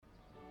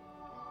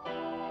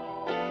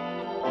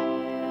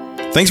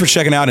Thanks for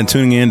checking out and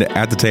tuning in to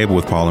At the Table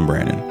with Paul and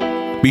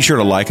Brandon. Be sure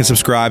to like and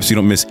subscribe so you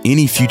don't miss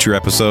any future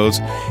episodes,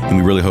 and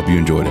we really hope you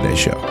enjoy today's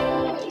show.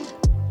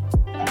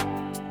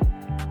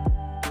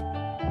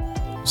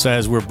 So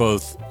as we're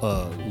both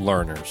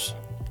learners,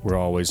 we're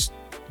always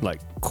like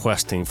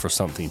questing for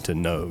something to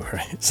know,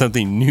 right?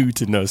 Something new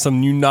to know, some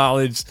new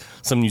knowledge,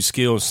 some new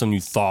skills, some new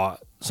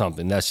thought,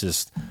 something. That's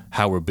just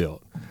how we're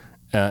built.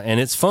 And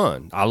it's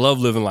fun. I love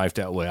living life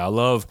that way. I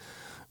love,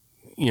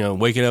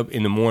 waking up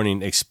in the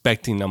morning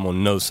expecting I'm going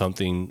to know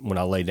something when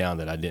I lay down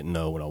that I didn't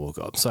know when I woke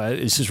up. So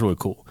it's just really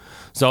cool.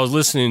 So I was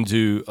listening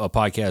to a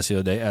podcast the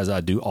other day, as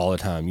I do all the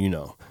time,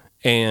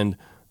 and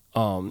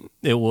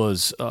it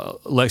was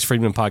Lex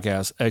Friedman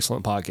podcast,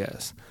 excellent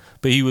podcast.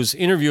 But he was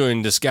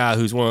interviewing this guy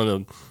who's one of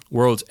the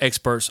world's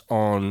experts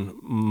on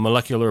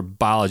molecular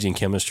biology and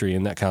chemistry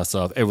and that kind of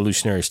stuff,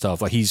 evolutionary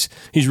stuff. Like he's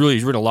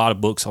written a lot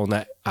of books on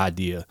that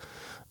idea.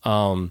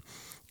 And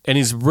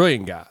he's a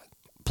brilliant guy.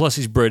 Plus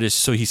he's British,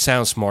 so he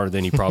sounds smarter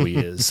than he probably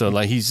is. So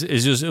like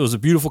it was a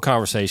beautiful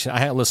conversation. I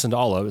hadn't listened to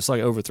all of it. It's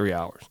like over 3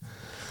 hours.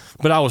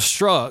 But I was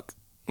struck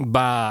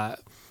by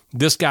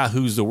this guy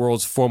who's the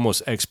world's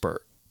foremost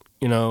expert.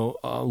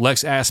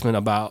 Lex asked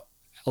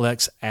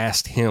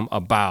him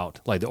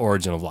about like the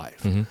origin of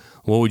life. Mm-hmm.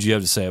 What would you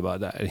have to say about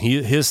that? And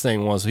his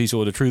thing was, he said,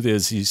 well, the truth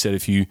is, he said,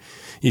 if you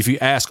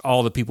ask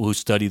all the people who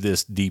study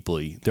this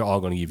deeply, they're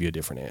all going to give you a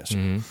different answer.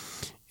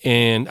 Mm-hmm.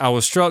 And I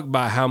was struck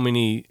by how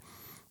many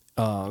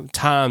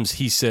times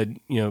he said,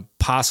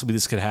 possibly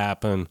this could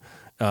happen.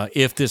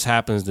 If this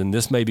happens, then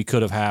this maybe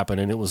could have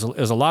happened. And it was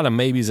a lot of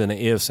maybes and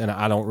ifs, and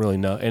I don't really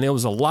know. And it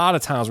was a lot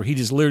of times where he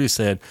just literally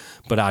said,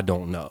 but I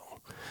don't know.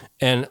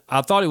 And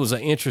I thought it was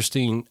an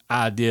interesting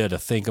idea to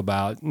think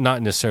about,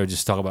 not necessarily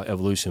just talk about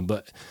evolution,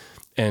 but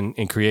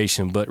and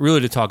creation, but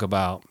really to talk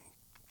about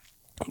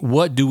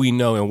what do we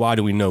know and why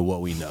do we know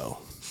what we know,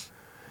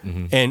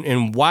 mm-hmm.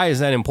 and why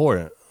is that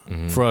important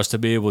mm-hmm. for us to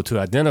be able to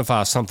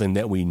identify something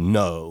that we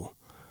know,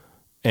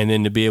 and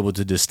then to be able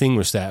to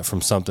distinguish that from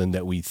something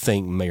that we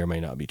think may or may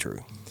not be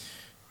true.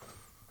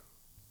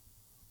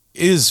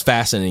 It is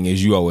fascinating,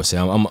 as you always say.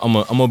 I'm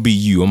gonna be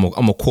you. I'm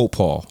gonna quote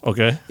Paul.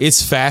 Okay.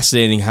 It's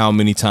fascinating how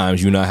many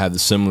times you and I have the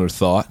similar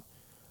thought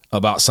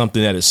about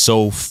something that is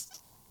so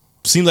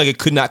seems like it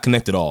could not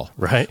connect at all.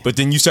 Right. But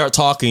then you start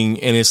talking,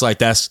 and it's like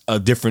that's a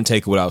different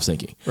take of what I was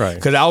thinking. Right.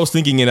 Because I was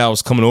thinking, and I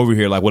was coming over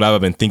here, like what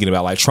I've been thinking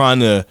about, like trying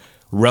to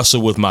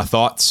wrestle with my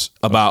thoughts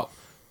about,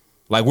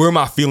 like, where am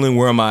I feeling?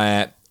 Where am I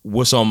at?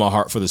 What's on my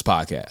heart for this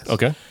podcast?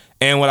 Okay.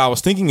 And what I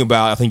was thinking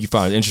about, I think you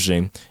found it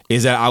interesting,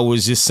 is that I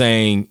was just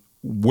saying,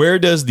 where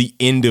does the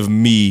end of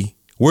me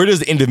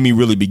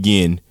really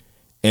begin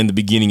and the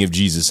beginning of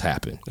Jesus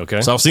happen?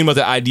 Okay. So I was thinking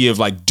about the idea of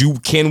like,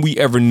 can we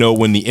ever know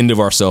when the end of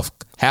ourself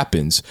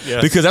happens?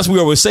 Yes. Because that's what we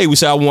always say. We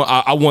say,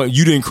 I want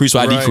you to increase, so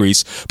I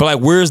decrease. But like,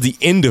 where's the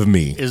end of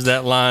me? Is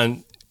that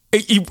line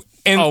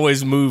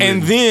always moving?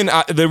 And then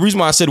the reason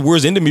why I said,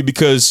 where's the end of me?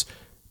 Because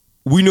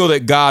we know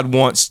that God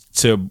wants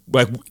to,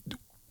 like,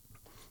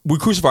 we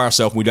crucify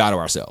ourselves, we die to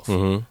ourselves.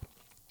 Mm-hmm.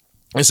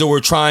 And so we're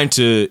trying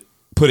to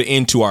put it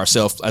into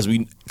ourselves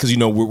because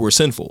we're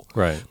sinful.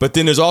 Right. But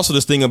then there's also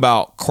this thing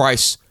about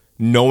Christ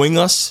knowing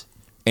us,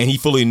 and he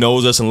fully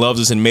knows us and loves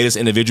us and made us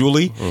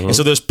individually. Mm-hmm. And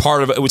so there's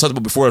part of it, we talked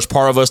about before, there's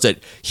part of us that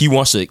he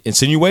wants to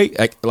insinuate,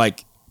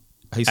 like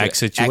how you say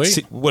accentuate?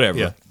 Whatever.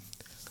 Yeah.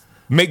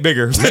 Make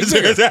bigger.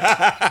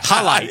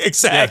 Highlight.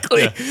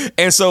 Exactly. Yeah.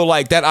 And so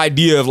like that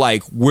idea of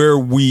like where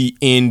we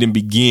end and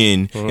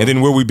begin, mm-hmm. and then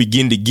where we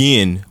begin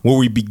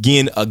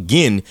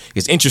again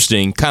is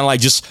interesting. Kind of like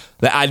just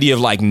the idea of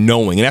like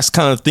knowing. And that's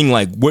kind of the thing,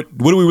 like what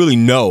do we really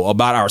know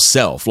about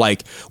ourselves?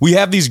 Like we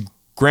have these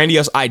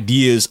grandiose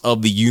ideas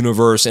of the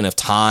universe and of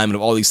time and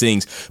of all these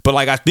things. But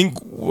like I think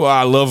what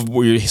I love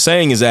what you're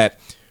saying is that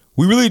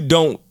we really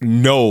don't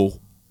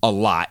know a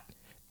lot.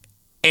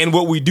 And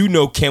what we do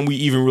know, can we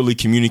even really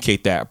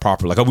communicate that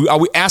properly? Like, are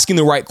we asking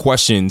the right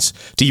questions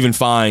to even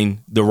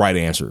find the right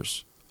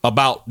answers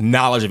about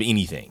knowledge of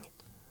anything?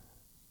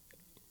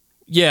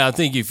 Yeah, I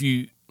think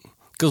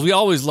because we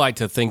always like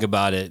to think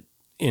about it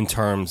in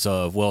terms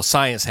of, well,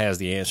 science has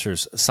the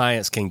answers.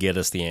 Science can get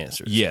us the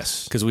answers.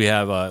 Yes. Because we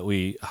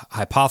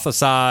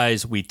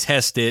hypothesize, we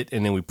test it,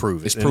 and then we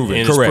prove it. It's proven.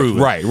 And correct. It's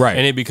proven. Right.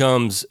 And it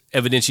becomes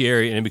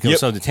evidentiary, and it becomes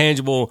something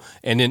tangible,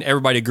 and then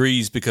everybody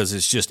agrees because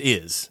it just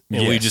is.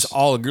 And we just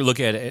all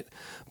look at it.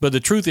 But the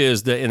truth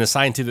is that in the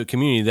scientific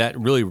community, that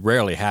really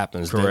rarely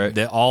happens. Correct.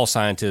 That all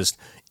scientists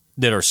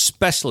that are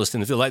specialists in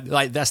the field,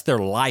 like that's their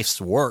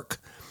life's work,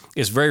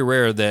 it's very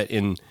rare that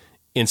in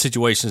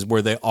situations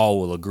where they all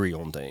will agree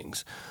on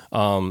things.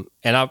 And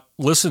I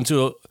listened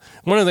to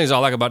one of the things I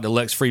like about the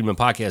Lex Friedman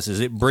podcast is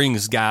it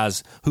brings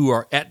guys who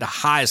are at the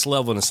highest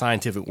level in the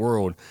scientific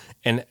world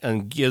and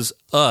gives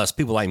us,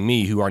 people like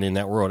me who aren't in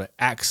that world,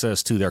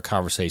 access to their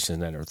conversations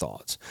and their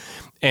thoughts.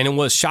 And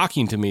what's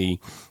shocking to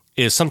me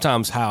is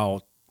sometimes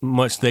how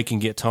much they can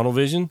get tunnel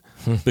vision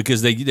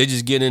because they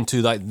just get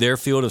into like their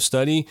field of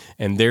study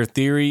and their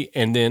theory,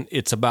 and then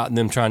it's about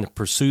them trying to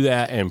pursue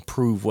that and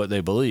prove what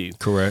they believe.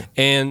 Correct.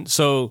 And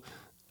so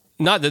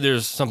not that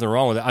there's something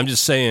wrong with it. I'm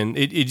just saying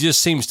it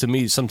just seems to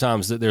me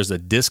sometimes that there's a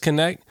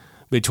disconnect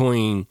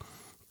between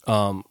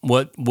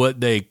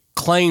what they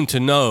claim to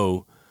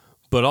know,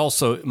 but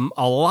also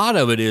a lot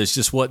of it is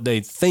just what they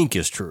think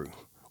is true,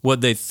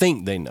 what they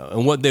think they know,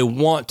 and what they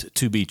want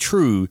to be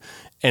true.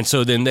 And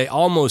so then they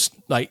almost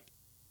like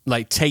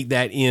take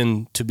that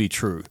in to be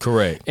true.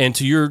 Correct. And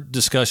to your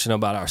discussion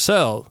about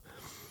ourselves,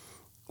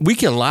 we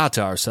can lie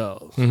to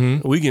ourselves.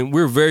 Mm-hmm.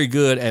 We're very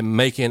good at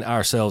making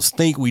ourselves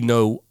think we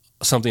know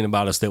something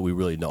about us that we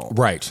really don't.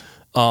 Right.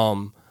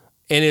 And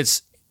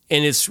it's.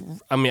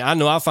 I mean, I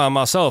know I find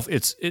myself.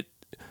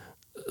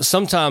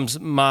 Sometimes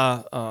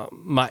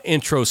my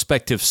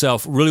introspective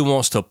self really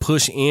wants to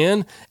push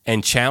in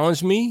and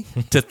challenge me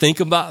to think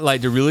about,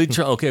 like, to really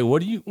try. Okay,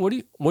 what are you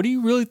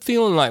really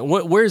feeling like?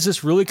 Where is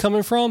this really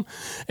coming from?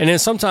 And then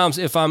sometimes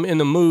if I'm in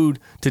the mood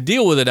to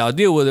deal with it, I'll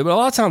deal with it. But a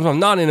lot of times I'm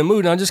not in the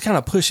mood, and I just kind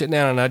of push it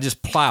down and I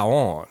just plow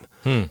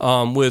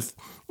on with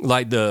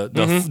like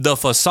the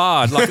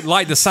facade,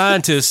 like the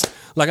scientists.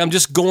 Like I'm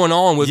just going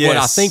on with what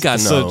I think I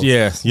know.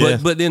 So,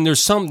 But then there's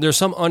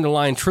some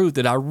underlying truth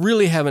that I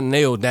really haven't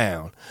nailed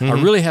down.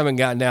 I really haven't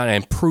gotten down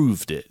and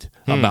proved it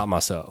about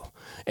myself.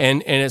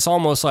 And it's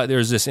almost like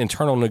there's this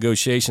internal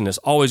negotiation that's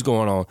always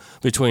going on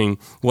between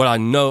what I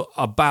know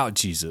about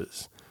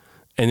Jesus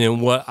and then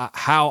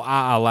how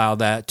I allow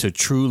that to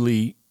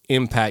truly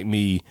impact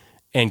me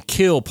and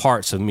kill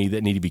parts of me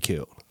that need to be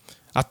killed.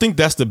 I think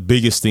that's the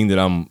biggest thing that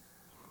I'm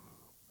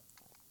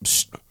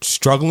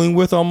struggling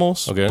with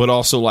almost, but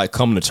also like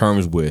coming to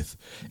terms with,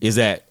 is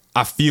that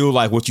I feel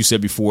like what you said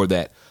before,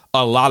 that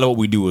a lot of what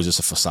we do is just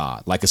a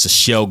facade. Like it's a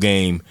shell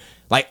game,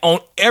 like on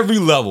every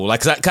level.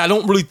 Like, 'cause I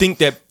don't really think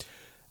that,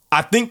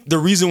 I think the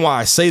reason why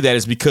I say that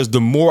is because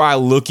the more I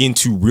look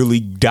into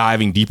really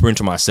diving deeper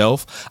into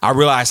myself, I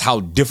realize how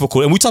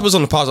difficult, and we talk about this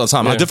on the podcast all the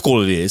time, how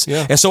difficult it is.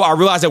 Yeah. And so I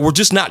realize that we're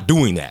just not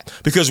doing that,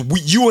 because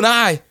you and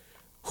I,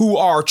 who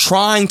are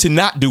trying to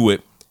not do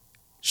it,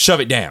 shove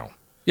it down.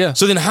 Yeah.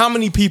 So then how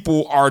many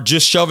people are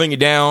just shoving it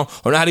down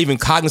or not even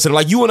cognizant?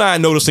 Like you and I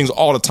notice things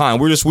all the time.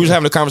 We're just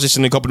having a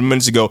conversation a couple of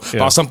minutes ago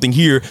about something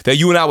here that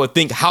you and I would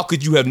think, how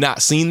could you have not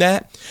seen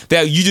that?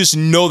 That you just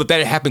know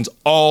that happens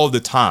all the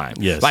time.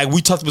 Yes. Like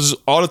we talk about this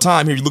all the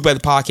time here. You look back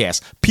at the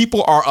podcast.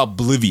 People are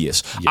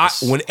oblivious.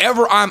 Yes.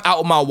 Whenever I'm out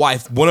with my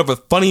wife, one of the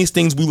funniest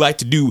things we like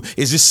to do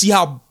is just see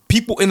how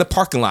people in the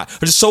parking lot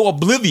are just so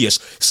oblivious.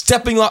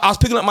 Stepping up. I was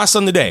picking up my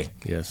son today.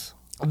 Yes.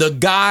 The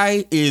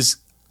guy is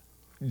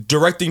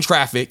directing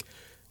traffic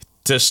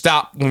to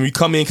stop when we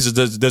come in, because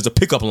there's a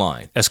pickup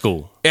line at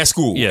school.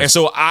 Yes. And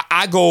so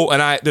I go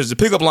and there's a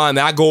pickup line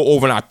that I go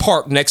over and I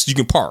park next. You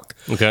can park.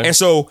 Okay. And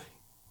so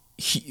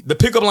the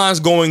pickup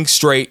line's going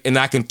straight and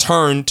I can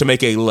turn to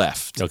make a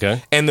left.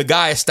 Okay. And the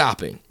guy is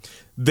stopping.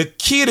 The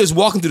kid is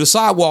walking through the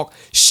sidewalk.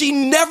 She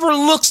never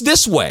looks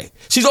this way.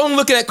 She's only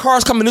looking at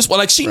cars coming this way.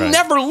 Like she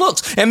never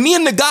looks. And me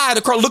and the guy in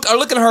the car are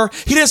looking at her.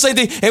 He didn't say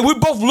anything. And we're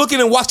both looking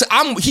and watching.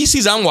 He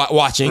sees I'm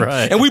watching.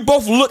 Right. And we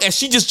both look, and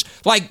she just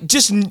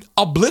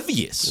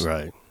oblivious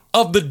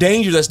of the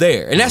danger that's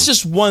there. And that's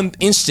just one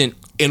instant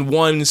in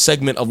one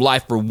segment of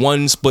life for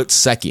one split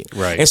second.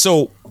 Right. And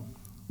so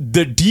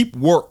the deep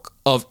work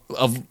of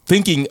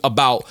thinking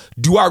about,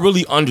 do I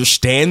really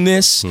understand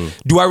this?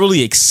 Do I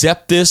really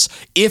accept this?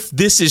 If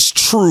this is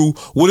true,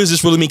 what does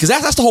this really mean? Because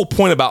that's the whole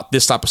point about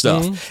this type of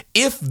stuff.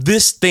 If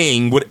this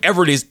thing,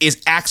 whatever it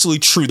is actually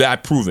true that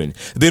I've proven,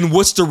 then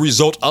what's the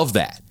result of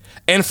that?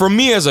 And for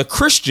me as a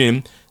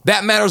Christian,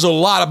 that matters a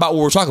lot about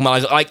what we're talking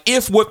about. Like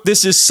if what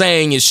this is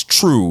saying is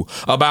true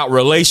about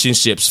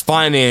relationships,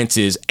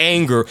 finances,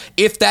 anger,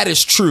 if that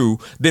is true,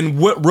 then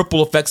what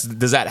ripple effects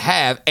does that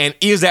have? And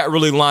is that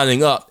really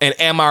lining up? And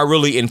am I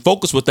really in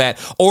focus with that?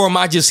 Or am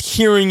I just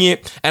hearing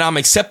it and I'm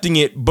accepting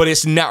it, but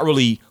it's not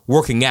really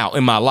working out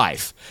in my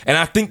life? And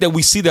I think that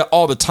we see that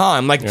all the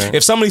time. Like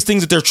if some of these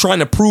things that they're trying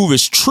to prove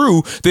is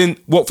true, then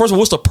first of all,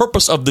 what's the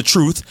purpose of the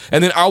truth?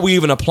 And then are we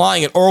even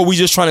applying it? Or are we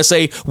just trying to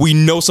say we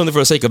know something for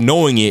the sake of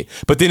knowing it?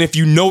 But then if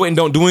you know it and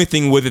don't do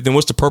anything with it, then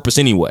what's the purpose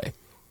anyway?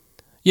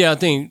 Yeah, I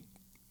think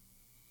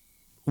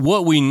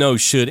what we know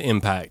should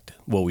impact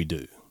what we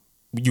do.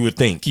 You would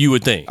think.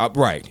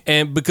 Right.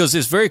 And because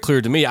it's very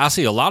clear to me, I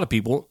see a lot of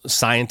people,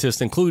 scientists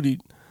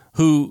included,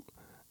 who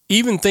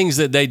even things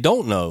that they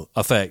don't know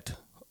affect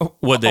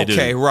what they do.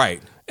 Okay,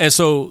 right. And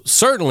so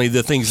certainly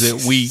the things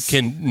that we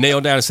can nail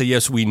down and say,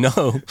 yes, we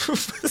know,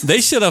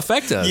 they should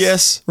affect us.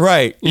 Yes,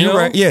 right. You're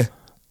right, yeah.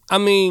 I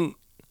mean,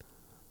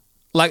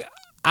 like,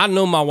 I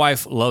know my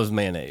wife loves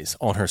mayonnaise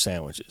on her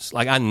sandwiches.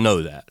 Like, I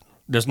know that.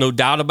 There's no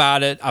doubt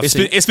about it. It's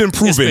been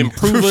proven. It's been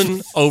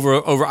proven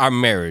over our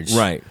marriage.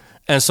 Right.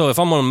 And so if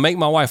I'm going to make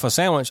my wife a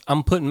sandwich,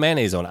 I'm putting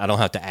mayonnaise on it. I don't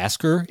have to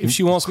ask her if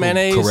she wants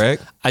mayonnaise.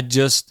 Correct. I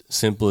just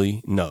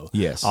simply know.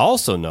 Yes. I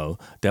also know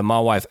that my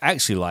wife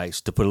actually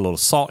likes to put a little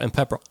salt and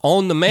pepper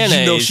on the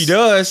mayonnaise. You know she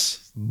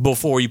does.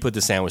 Before you put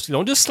the sandwich. You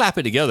don't just slap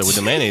it together with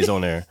the mayonnaise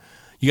on there.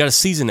 You got to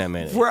season that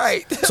mayonnaise.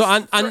 Right. So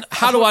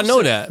how do I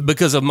know that?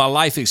 Because of my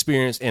life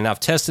experience, and I've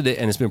tested it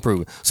and it's been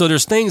proven. So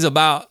there's things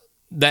about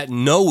that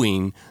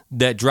knowing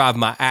that drive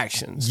my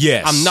actions.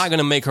 Yes. I'm not going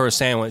to make her a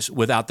sandwich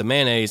without the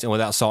mayonnaise and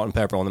without salt and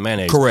pepper on the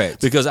mayonnaise.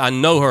 Correct. Because I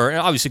know her, and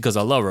obviously because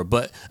I love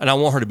her, and I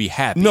want her to be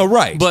happy. No,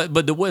 right. But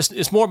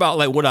it's more about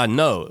like what I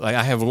know. Like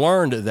I have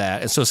learned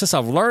that, and so since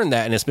I've learned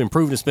that and it's been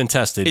proven, it's been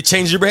tested, It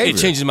changes your behavior. It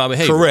changes my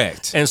behavior.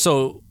 Correct. And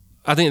so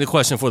I think the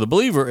question for the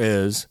believer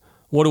is,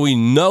 what do we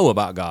know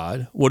about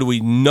God? What do we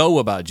know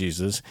about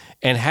Jesus?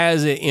 And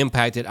has it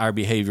impacted our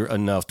behavior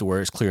enough to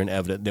where it's clear and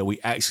evident that we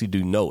actually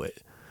do know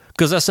it?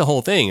 Because that's the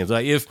whole thing. It's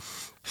like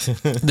if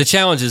the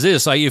challenge is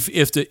this, like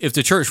if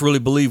the church really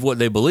believed what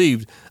they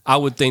believed, I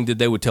would think that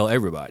they would tell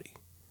everybody.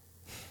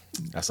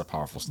 That's a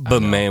powerful.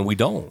 But man, we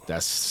don't.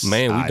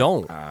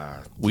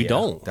 We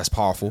don't. That's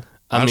powerful.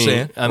 I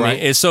mean,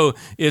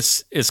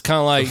 it's kind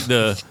of like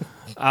the.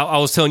 I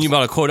was telling you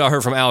about a quote I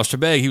heard from Alistair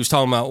Begg. He was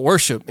talking about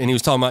worship, and he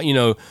was talking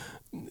about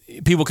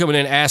people coming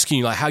in and asking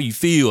you like how you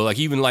feel, like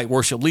even like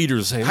worship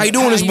leaders saying, "How you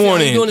doing this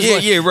morning?"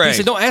 Yeah, right. He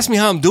said, "Don't ask me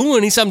how I'm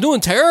doing." He said, "I'm doing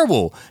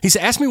terrible." He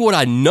said, "Ask me what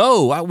I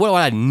know, what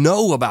I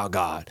know about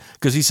God,"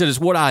 because he said it's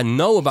what I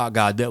know about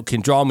God that can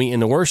draw me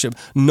into worship,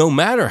 no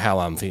matter how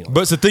I'm feeling.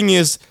 But the thing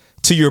is,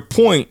 to your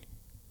point,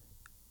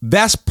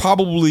 that's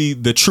probably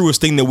the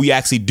truest thing that we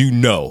actually do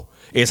know.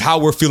 Is how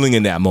we're feeling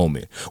in that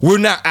moment. We're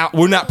not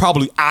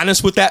probably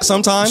honest with that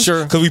sometimes,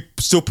 sure, because we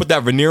still put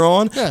that veneer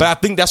on. Yeah. But I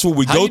think that's what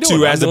we go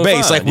to as the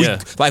base.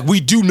 Fine. Like we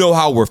do know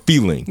how we're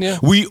feeling. Yeah.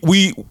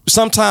 We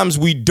sometimes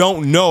we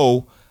don't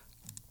know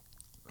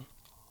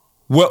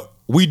what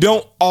we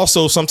don't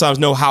also sometimes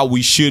know how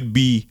we should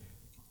be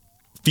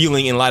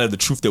feeling in light of the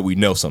truth that we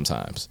know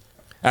sometimes.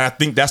 And I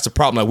think that's the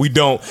problem. Like we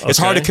don't. It's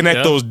hard to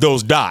connect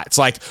those dots.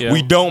 Like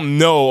we don't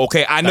know.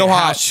 Okay, I know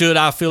how should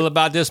I feel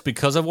about this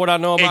because of what I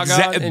know about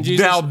God and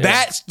Jesus. Now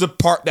that's the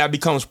part that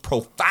becomes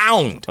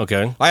profound.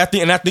 Okay, I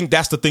think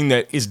that's the thing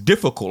that is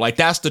difficult. Like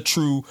that's the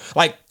true.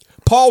 Like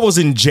Paul was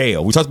in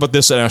jail. We talked about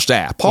this at our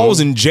staff. Paul was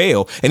in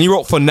jail and he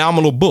wrote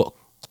phenomenal book.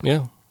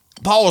 Yeah,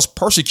 Paul was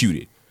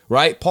persecuted.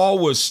 Right, Paul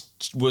was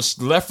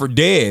left for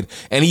dead,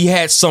 and he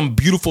had some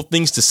beautiful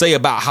things to say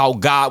about how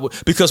God,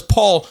 because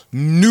Paul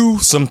knew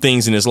some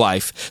things in his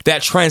life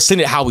that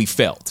transcended how he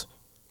felt.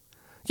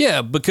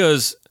 Yeah,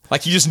 because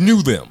like he just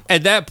knew them.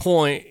 At that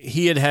point,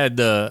 he had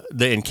the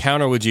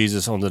encounter with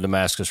Jesus on the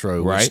Damascus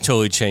Road, which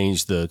totally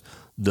changed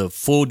the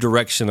full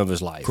direction of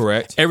his life.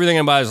 Correct. Everything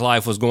about his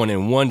life was going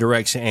in one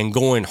direction and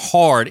going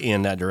hard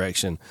in that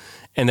direction.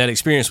 And that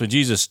experience with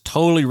Jesus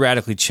totally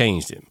radically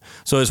changed him.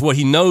 So it's what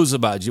he knows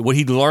about what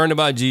he learned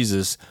about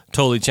Jesus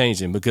totally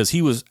changed him because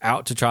he was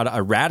out to try to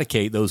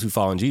eradicate those who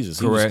follow Jesus.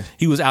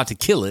 He was out to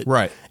kill it.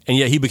 Right. And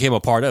yet he became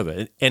a part of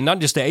it. And not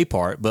just a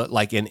part, but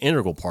like an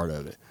integral part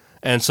of it.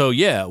 And so,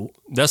 yeah,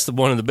 that's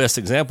one of the best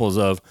examples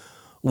of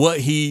what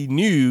he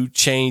knew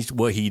changed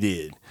what he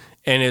did.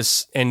 And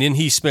then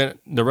he spent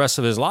the rest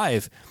of his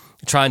life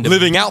trying to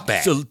living out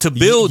that to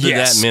build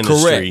that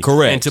ministry,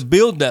 correct, and to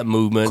build that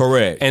movement,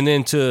 correct, and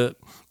then to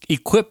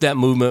equip that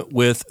movement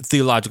with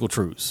theological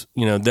truths,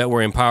 that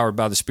were empowered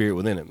by the Spirit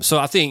within him. So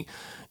I think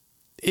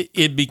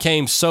it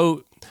became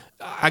so.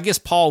 I guess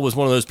Paul was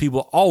one of those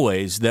people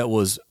always that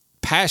was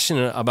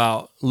passionate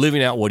about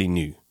living out what he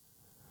knew,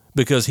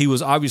 because he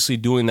was obviously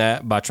doing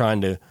that by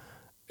trying to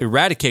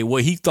eradicate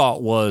what he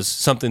thought was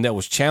something that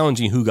was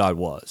challenging who God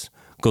was,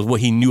 because what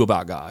he knew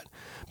about God.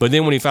 But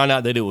then when he found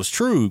out that it was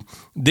true,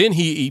 then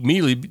he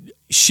immediately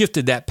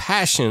shifted that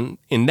passion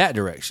in that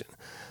direction.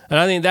 And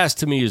I think that's,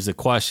 to me, is the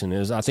question,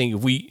 is I think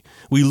if we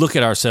look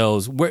at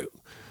ourselves,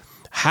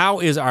 how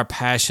is our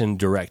passion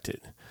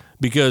directed?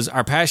 Because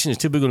our passion is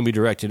typically going to be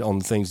directed on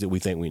the things that we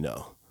think we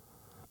know.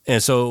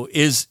 And so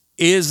is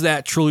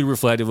that truly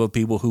reflective of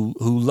people who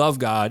love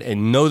God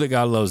and know that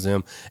God loves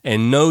them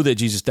and know that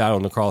Jesus died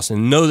on the cross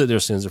and know that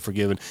their sins are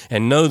forgiven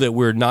and know that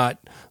we're not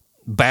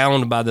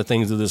bound by the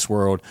things of this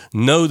world,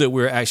 know that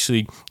we're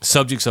actually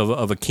subjects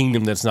of a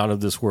kingdom that's not of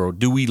this world?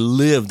 Do we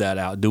live that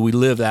out? Do we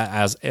live that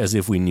as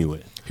if we knew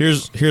it?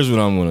 Here's what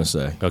I'm going to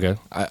say. Okay.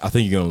 I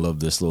think you're going to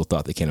love this little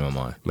thought that came to my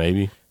mind.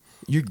 Maybe.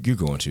 You're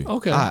going to.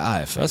 Okay. I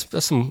have faith.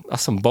 That's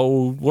some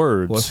bold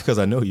words. Well, it's because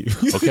I know you.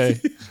 Okay.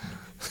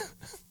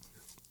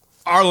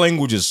 Our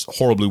language is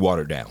horribly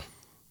watered down.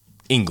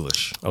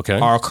 English. Okay.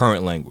 Our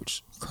current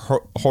language.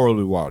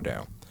 Horribly watered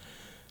down.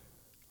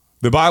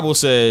 The Bible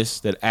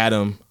says that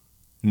Adam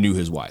knew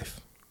his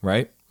wife,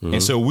 right? Mm-hmm.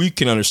 And so we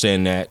can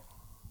understand that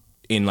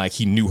in like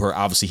he knew her.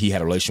 Obviously, he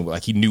had a relationship with,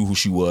 like he knew who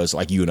she was,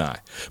 like you and I.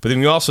 But then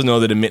we also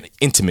know that it meant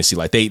intimacy.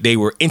 Like they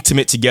were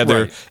intimate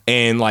together, right.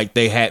 And like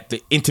they had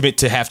the intimate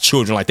to have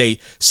children. Like they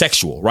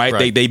sexual,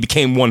 right? They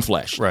became one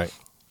flesh, right?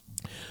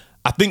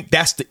 I think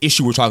that's the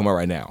issue we're talking about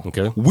right now.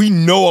 Okay, we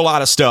know a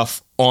lot of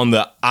stuff on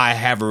the I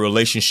have a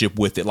relationship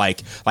with it.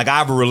 Like I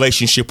have a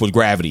relationship with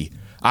gravity.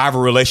 I have a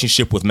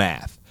relationship with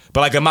math. But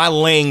like, am I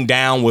laying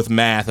down with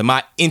math? Am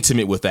I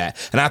intimate with that?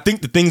 And I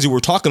think the things that we're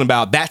talking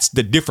about, that's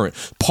the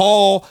difference.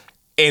 Paul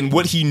and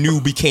what he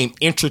knew became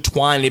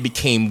intertwined. It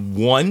became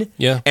one.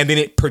 Yeah. And then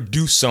it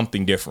produced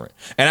something different.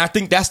 And I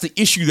think that's the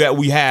issue that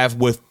we have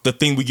with the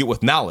thing we get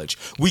with knowledge.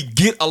 We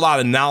get a lot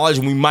of knowledge,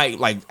 and we might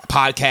like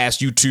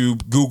podcast,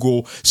 YouTube,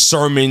 Google,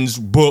 sermons,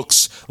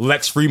 books,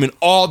 Lex Friedman,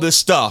 all this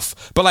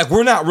stuff. But like,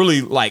 we're not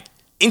really like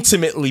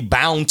intimately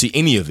bound to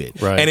any of it.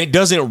 Right. And it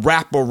doesn't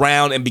wrap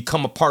around and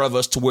become a part of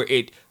us to where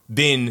it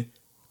then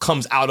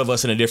comes out of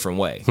us in a different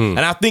way. And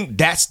I think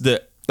that's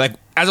the, like,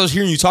 as I was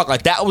hearing you talk,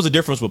 like that was the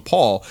difference with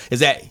Paul, is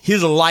that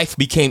his life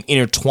became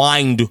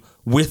intertwined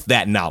with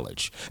that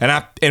knowledge.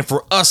 And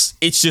for us,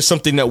 it's just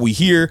something that we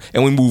hear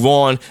and we move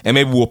on, and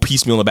maybe we'll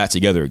piecemeal it back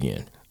together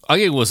again. I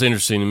think what's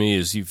interesting to me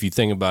is if you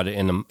think about it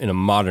in a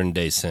modern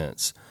day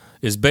sense,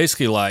 is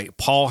basically like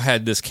Paul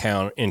had this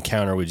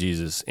encounter with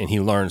Jesus, and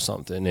he learned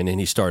something, and then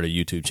he started a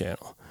YouTube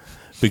channel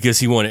because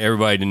he wanted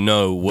everybody to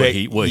know what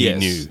he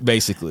knew,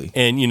 basically.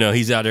 And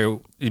he's out there,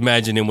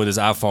 imagine him with his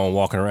iPhone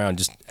walking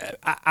around.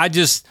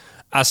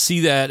 I see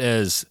that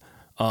as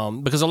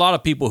because a lot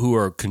of people who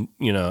are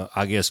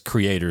I guess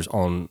creators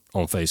on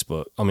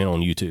Facebook, on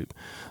YouTube,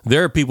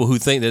 there are people who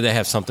think that they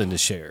have something to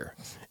share,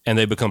 and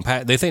they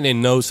they think they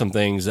know some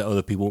things that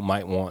other people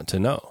might want to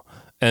know,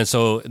 and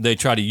so they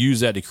try to use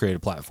that to create a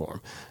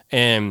platform.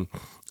 And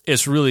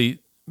it's really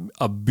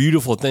a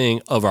beautiful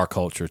thing of our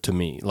culture to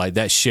me, like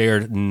that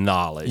shared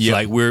knowledge.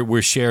 Like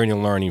we're sharing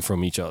and learning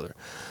from each other.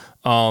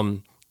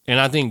 And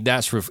I think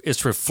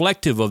it's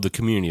reflective of the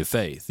community of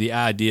faith. The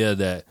idea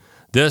that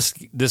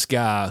this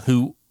guy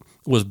who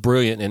was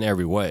brilliant in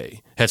every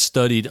way, had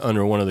studied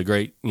under one of the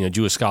great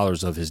Jewish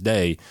scholars of his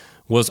day,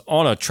 was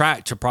on a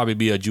track to probably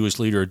be a Jewish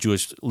leader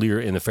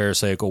in the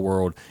Pharisaical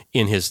world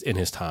in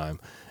his time,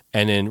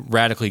 and then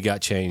radically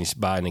got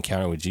changed by an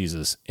encounter with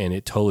Jesus, and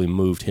it totally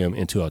moved him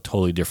into a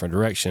totally different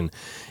direction.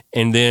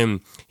 And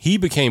then he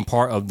became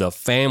part of the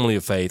family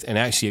of faith and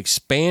actually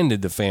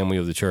expanded the family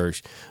of the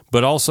church.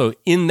 But also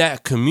in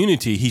that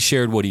community, he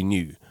shared what he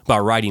knew by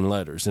writing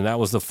letters, and that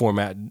was the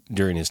format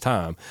during his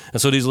time.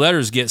 And so these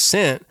letters get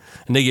sent,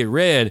 and they get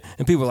read,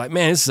 and people are like,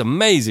 man, this is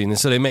amazing. And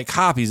so they make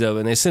copies of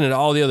it, and they send it to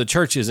all the other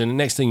churches, and the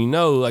next thing you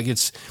know, like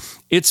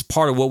it's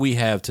part of what we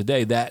have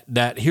today,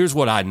 that here's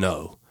what I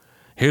know.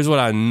 Here's what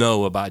I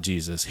know about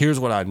Jesus. Here's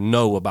what I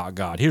know about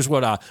God. Here's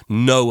what I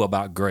know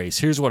about grace.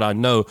 Here's what I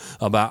know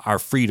about our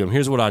freedom.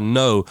 Here's what I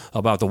know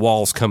about the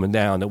walls coming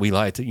down that we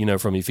like to,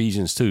 from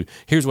Ephesians 2.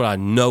 Here's what I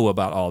know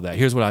about all that.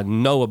 Here's what I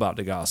know about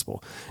the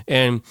gospel.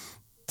 And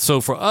so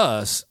for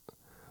us,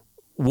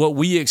 what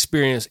we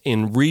experience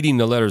in reading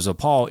the letters of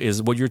Paul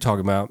is what you're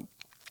talking about.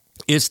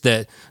 It's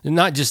that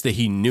not just that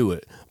he knew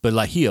it, but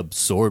like he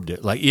absorbed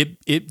it. Like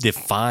it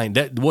defined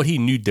that, what he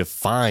knew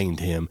defined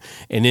him.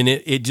 And then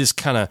it just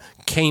kind of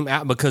came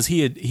out because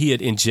he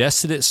had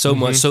ingested it so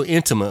much, so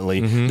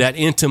intimately, that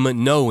intimate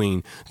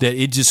knowing that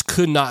it just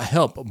could not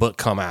help but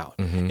come out.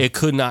 It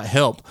could not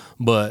help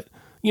but,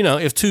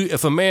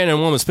 if a man and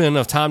a woman spend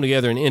enough time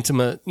together in an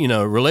intimate,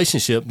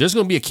 relationship, there's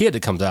going to be a kid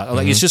that comes out.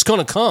 Like it's just going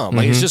to come.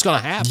 Like it's just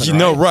going to happen.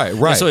 Right.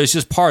 And so it's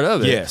just part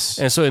of it. Yes.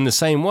 And so in the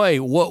same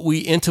way, what we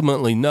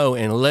intimately know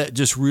and let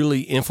just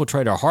really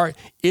infiltrate our heart,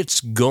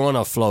 it's going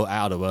to flow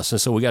out of us. And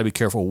so we got to be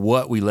careful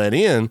what we let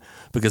in,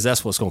 because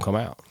that's what's going to come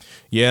out.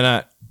 Yeah,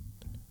 and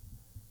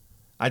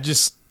I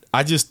just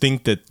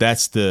think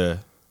that's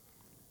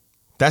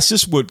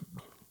just what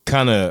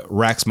kind of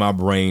racks my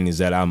brain, is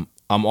that I'm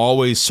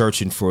always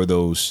searching for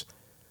the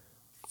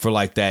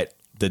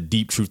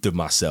deep truth of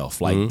myself.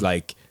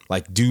 Like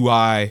do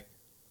I,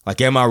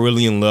 am I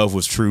really in love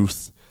with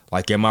truth?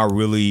 Like, am I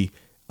really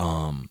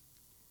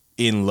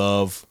in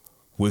love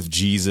with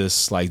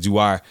Jesus? Like,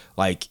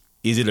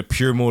 is it a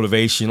pure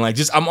motivation?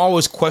 I'm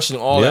always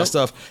questioning all that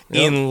stuff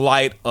in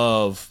light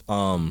of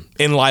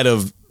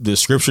the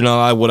scripture, in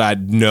light of what I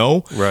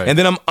know. Right. And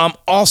then I'm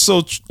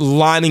also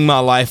lining my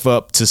life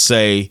up to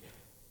say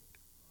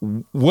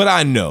what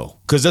I know,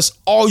 because that's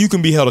all you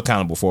can be held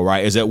accountable for,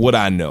 right? Is that what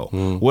I know,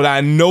 what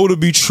I know to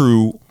be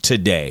true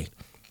today.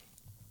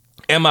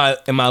 Am I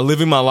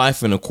living my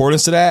life in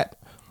accordance to that,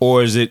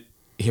 or is it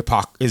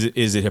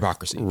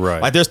hypocrisy?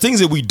 Right. Like, there's things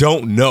that we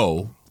don't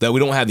know, that we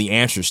don't have the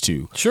answers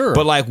to. Sure.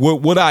 But like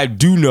what I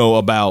do know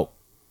about,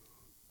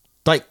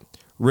 like,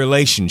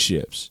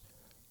 relationships,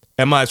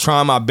 am I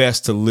trying my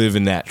best to live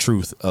in that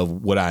truth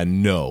of what I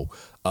know?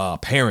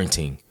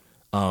 Parenting,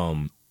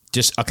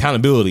 just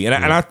accountability. And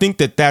I think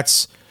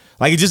that's,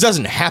 like, it just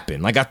doesn't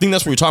happen. Like, I think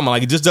that's what you're talking about.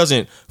 Like, it just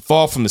doesn't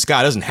fall from the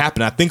sky. It doesn't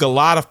happen. I think a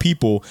lot of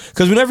people,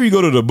 because whenever you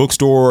go to the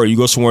bookstore or you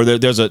go somewhere,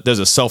 there's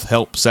a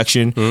self-help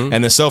section,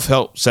 and the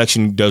self-help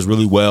section does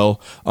really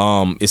well.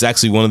 It's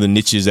actually one of the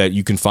niches that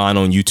you can find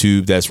on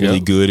YouTube that's really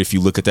good. If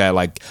you look at that,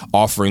 like,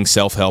 offering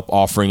self-help,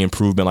 offering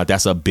improvement, like,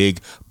 that's a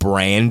big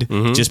brand,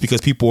 just because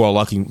people are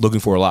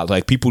looking for a lot.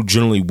 Like, people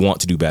generally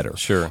want to do better.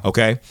 Sure.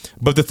 Okay?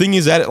 But the thing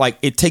is that,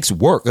 it takes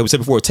work. Like we said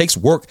before, it takes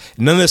work.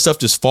 None of this stuff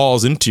just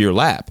falls into your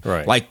lap.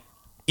 Right.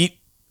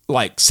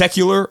 Like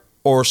secular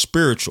or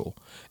spiritual.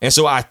 And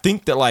so I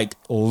think that, like,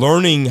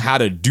 learning how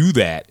to do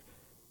that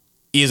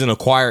is an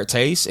acquired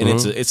taste, and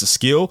it's a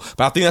skill.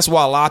 But I think that's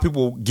why a lot of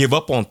people give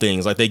up on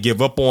things. Like, they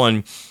give up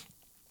on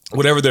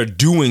whatever they're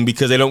doing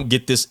because they don't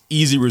get this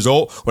easy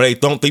result, or they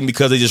don't think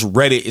because they just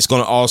read it, it's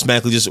going to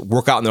automatically just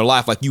work out in their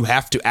life. Like, you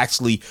have to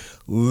actually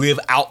live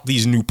out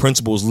these new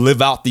principles,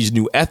 live out these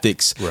new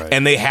ethics, Right.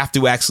 and they have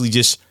to actually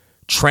just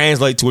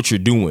translate to what you're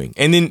doing.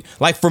 And then,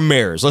 like, for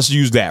marriage, let's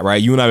use that,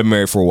 right? You and I have been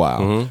married for a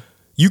while. Mm-hmm.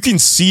 You can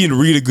see and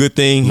read a good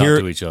thing Not here.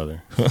 to each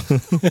other.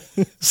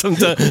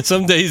 Sometimes,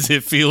 some days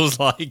it feels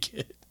like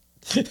it.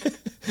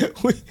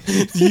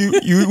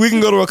 We can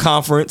go to a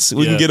conference,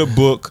 we can get a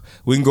book,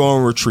 we can go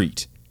on a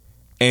retreat,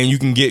 and you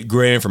can get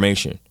great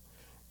information,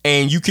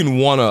 and you can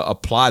want to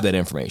apply that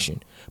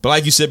information. But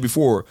like you said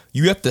before,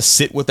 you have to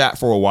sit with that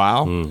for a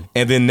while,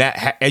 and then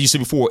that, as you said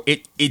before,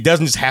 it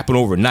doesn't just happen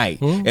overnight,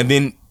 and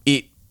then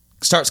it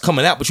starts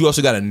coming out. But you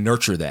also got to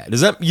nurture that.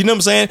 Does that, you know what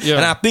I'm saying? Yeah.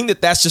 And I think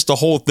that that's just the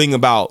whole thing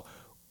about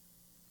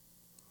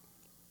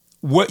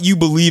what you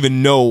believe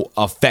and know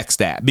affects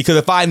that. Because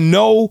if I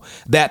know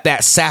that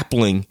that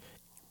sapling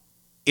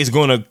is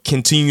going to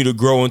continue to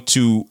grow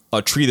into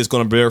a tree that's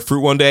going to bear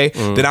fruit one day,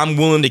 then I'm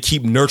willing to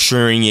keep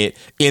nurturing it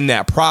in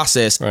that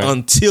process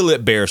until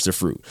it bears the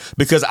fruit.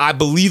 Because I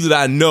believe that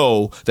I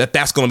know that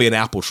that's going to be an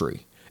apple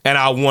tree. And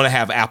I want to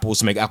have apples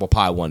to make apple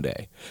pie one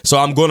day. So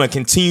I'm going to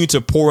continue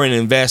to pour and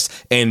invest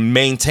and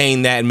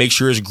maintain that and make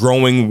sure it's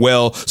growing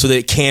well so that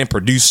it can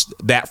produce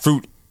that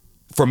fruit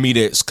for me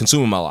to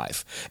consume in my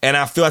life. And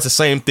I feel that's the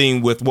same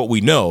thing with what we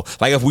know.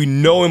 Like, if we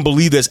know and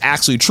believe that's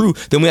actually true,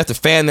 then we have to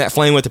fan that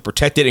flame, we have to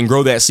protect it and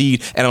grow that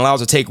seed and allow it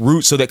to take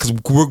root, so that,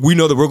 because we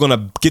know that we're going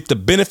to get the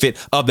benefit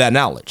of that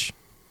knowledge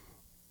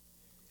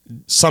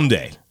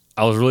someday.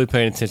 I was really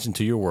paying attention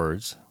to your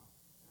words,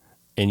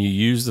 and you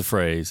used the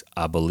phrase,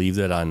 I believe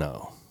that I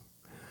know.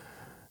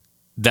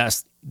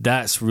 That's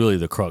really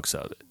the crux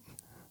of it.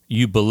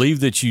 You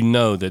believe that you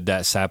know that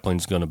that sapling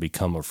is going to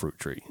become a fruit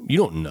tree. You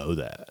don't know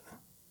that.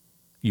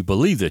 You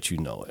believe that you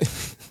know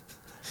it.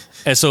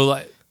 And so,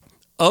 like,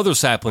 other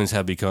saplings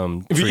have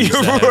become trees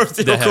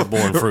that have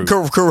borne fruit.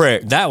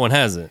 Correct. That one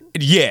hasn't.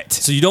 Yet.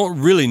 So you don't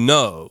really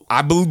know.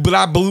 I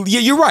believe, yeah,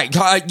 you're right.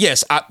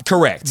 Yes,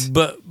 correct.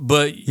 But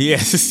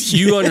Yes.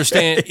 you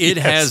understand it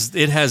has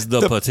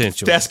the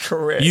potential. That's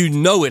correct. You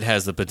know it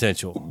has the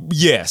potential.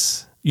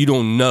 Yes. You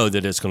don't know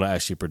that it's going to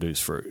actually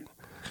produce fruit,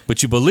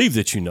 but you believe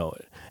that you know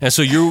it, and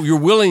so you're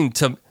willing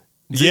to.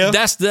 Yeah.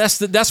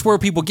 That's where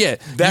people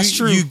get. That's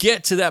true. You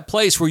get to that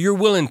place where you're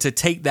willing to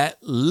take that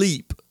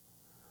leap.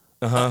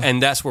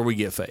 And that's where we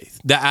get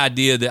faith. The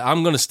idea that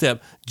I'm going to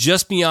step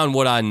just beyond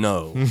what I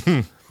know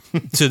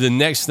to the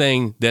next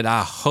thing that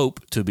I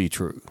hope to be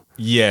true.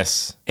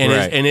 Yes. And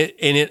right.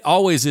 it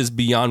always is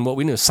beyond what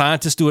we know.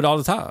 Scientists do it all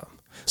the time.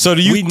 So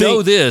do you think,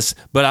 know this,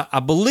 but I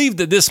believe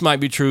that this might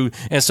be true.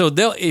 And so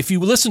if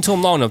you listen to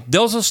them long enough,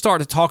 they'll just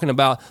start talking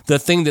about the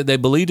thing that they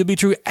believe to be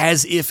true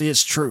as if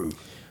it's true,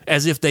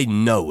 as if they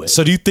know it.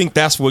 So do you think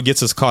that's what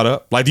gets us caught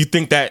up? Like, do you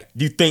think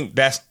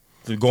that's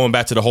going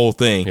back to the whole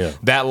thing? Yeah.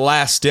 That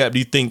last step, do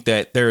you think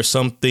that there is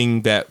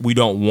something that we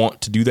don't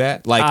want to do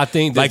that? Like, I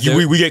think that like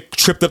we get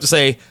tripped up to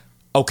say,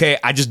 okay,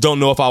 I just don't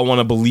know if I want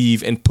to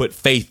believe and put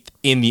faith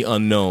in the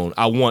unknown.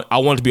 I want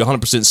to be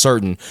 100%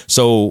 certain.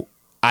 So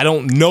I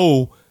don't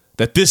know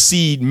that this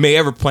seed may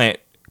ever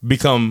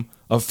become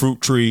a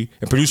fruit tree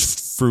and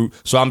produce fruit.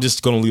 So I'm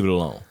just going to leave it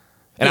alone.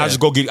 And Yeah. I'll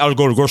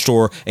go to the grocery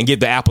store and get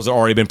the apples that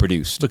already been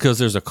produced. Because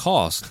there's a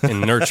cost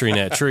in nurturing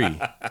that tree.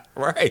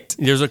 Right.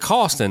 There's a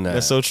cost in that.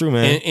 That's so true,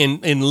 man.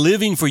 And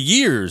living for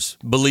years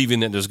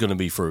believing that there's going to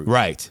be fruit.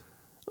 Right.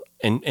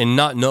 And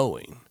not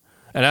knowing.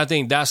 And I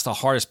think that's the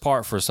hardest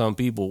part for some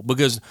people,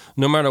 because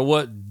no matter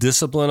what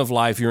discipline of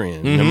life you're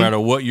in, no matter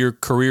what your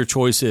career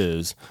choice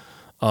is,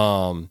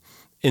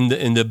 in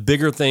the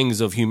bigger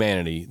things of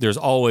humanity, there's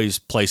always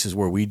places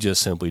where we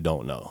just simply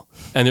don't know.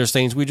 And there's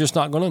things we're just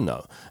not going to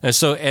know. And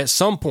so at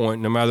some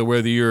point, no matter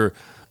whether you're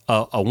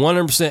a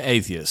 100%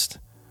 atheist,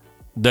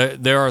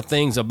 there are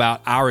things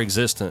about our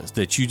existence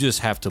that you just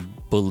have to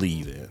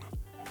believe in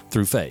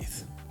through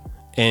faith.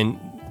 And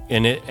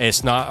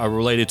it's not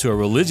related to a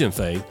religion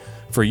faith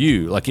for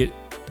you. Like,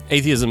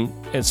 atheism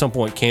at some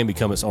point can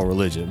become its own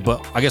religion.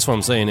 But I guess what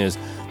I'm saying is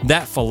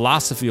that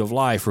philosophy of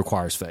life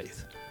requires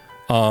faith.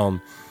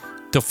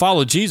 To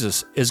follow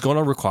Jesus is going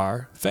to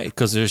require faith,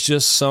 because there's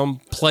just some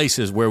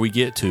places where we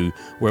get to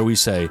where we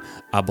say,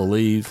 I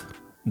believe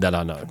that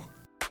I know.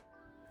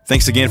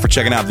 Thanks again for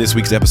checking out this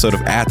week's episode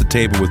of At the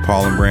Table with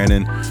Paul and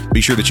Brandon.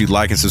 Be sure that you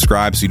like and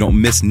subscribe so you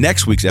don't miss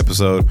next week's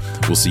episode.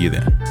 We'll see you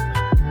then.